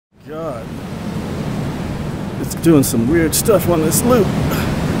God. It's doing some weird stuff on this loop.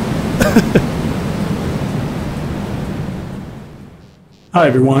 Hi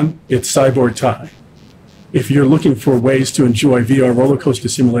everyone, it's CyborgTy. If you're looking for ways to enjoy VR roller coaster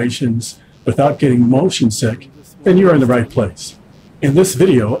simulations without getting motion sick, then you're in the right place. In this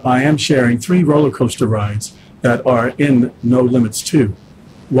video, I am sharing 3 roller coaster rides that are in NoLimits 2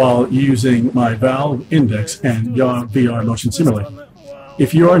 while using my Valve Index and Yaw VR motion simulator.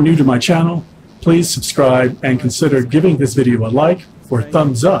 If you are new to my channel, please subscribe and consider giving this video a like or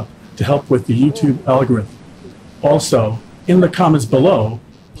thumbs up to help with the YouTube algorithm. Also, in the comments below,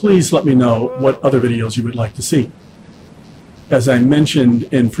 please let me know what other videos you would like to see. As I mentioned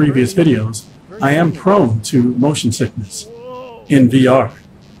in previous videos, I am prone to motion sickness in VR,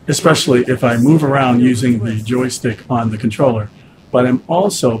 especially if I move around using the joystick on the controller, but I'm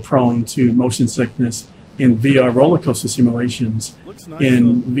also prone to motion sickness in VR roller coaster simulations,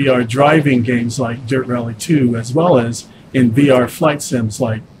 in VR driving games like Dirt Rally 2, as well as in VR flight sims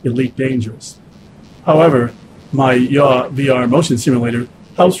like Elite Dangerous. However, my Yaw VR motion simulator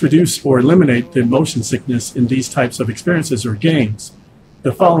helps reduce or eliminate the motion sickness in these types of experiences or games.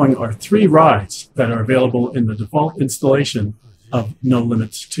 The following are 3 rides that are available in the default installation of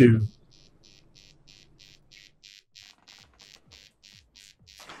NoLimits 2.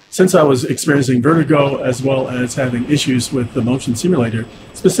 Since I was experiencing vertigo as well as having issues with the motion simulator,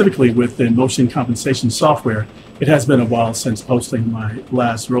 specifically with the motion compensation software, it has been a while since posting my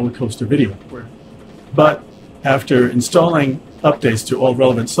last roller coaster video. But after installing updates to all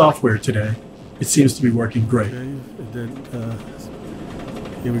relevant software today, it seems to be working great. Okay,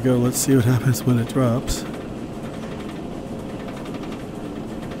 here we go. Let's see what happens when it drops.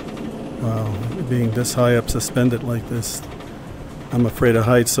 Wow, being this high up suspended like this, I'm afraid of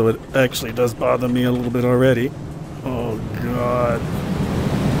heights, so it actually does bother me a little bit already. Oh God.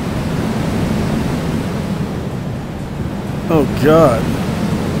 Oh God.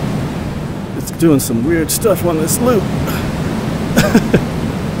 It's doing some weird stuff on this loop.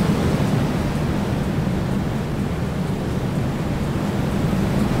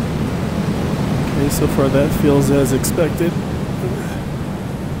 Okay, so far that feels as expected.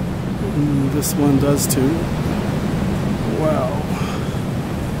 This one does too. Wow.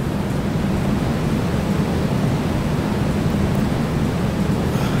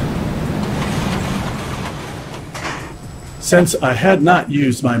 Since I had not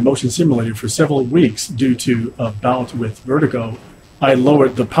used my motion simulator for several weeks due to a bout with vertigo, I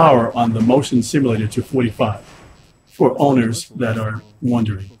lowered the power on the motion simulator to 45, for owners that are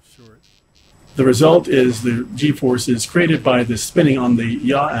wondering. The result is the G-forces created by the spinning on the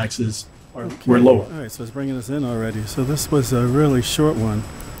yaw axis were lower. Alright, so it's bringing us in already. So this was a really short one.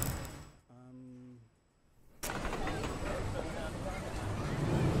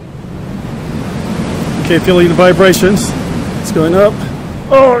 Okay, feeling the vibrations. It's going up.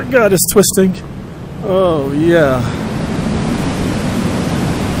 Oh God, it's twisting. Oh yeah.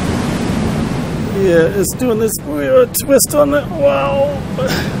 Yeah, it's doing this weird twist on it. Wow.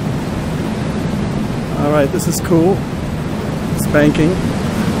 Alright, this is cool. It's banking.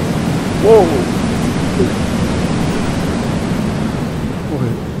 Whoa.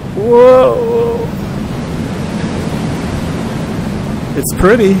 Whoa. It's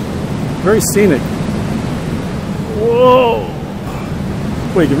pretty. Very scenic. Whoa.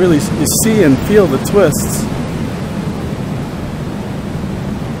 Wait, you see and feel the twists.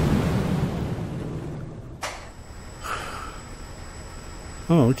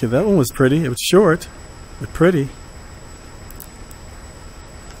 Oh, okay, that one was pretty. It was short, but pretty.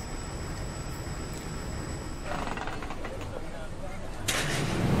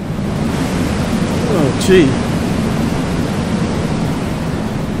 Oh, gee.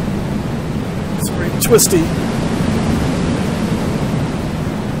 It's very twisty.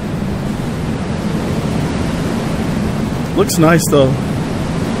 Looks nice though.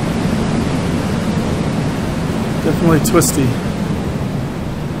 Definitely twisty.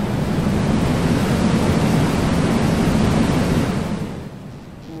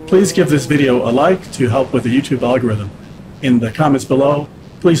 Please give this video a like to help with the YouTube algorithm. In the comments below,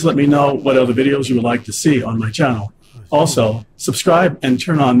 please let me know what other videos you would like to see on my channel. Also, subscribe and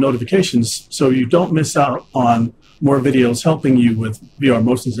turn on notifications so you don't miss out on more videos helping you with VR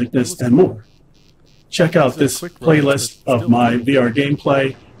motion sickness and more. Check out this playlist of my VR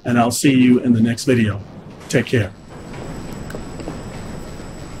gameplay, and I'll see you in the next video. Take care.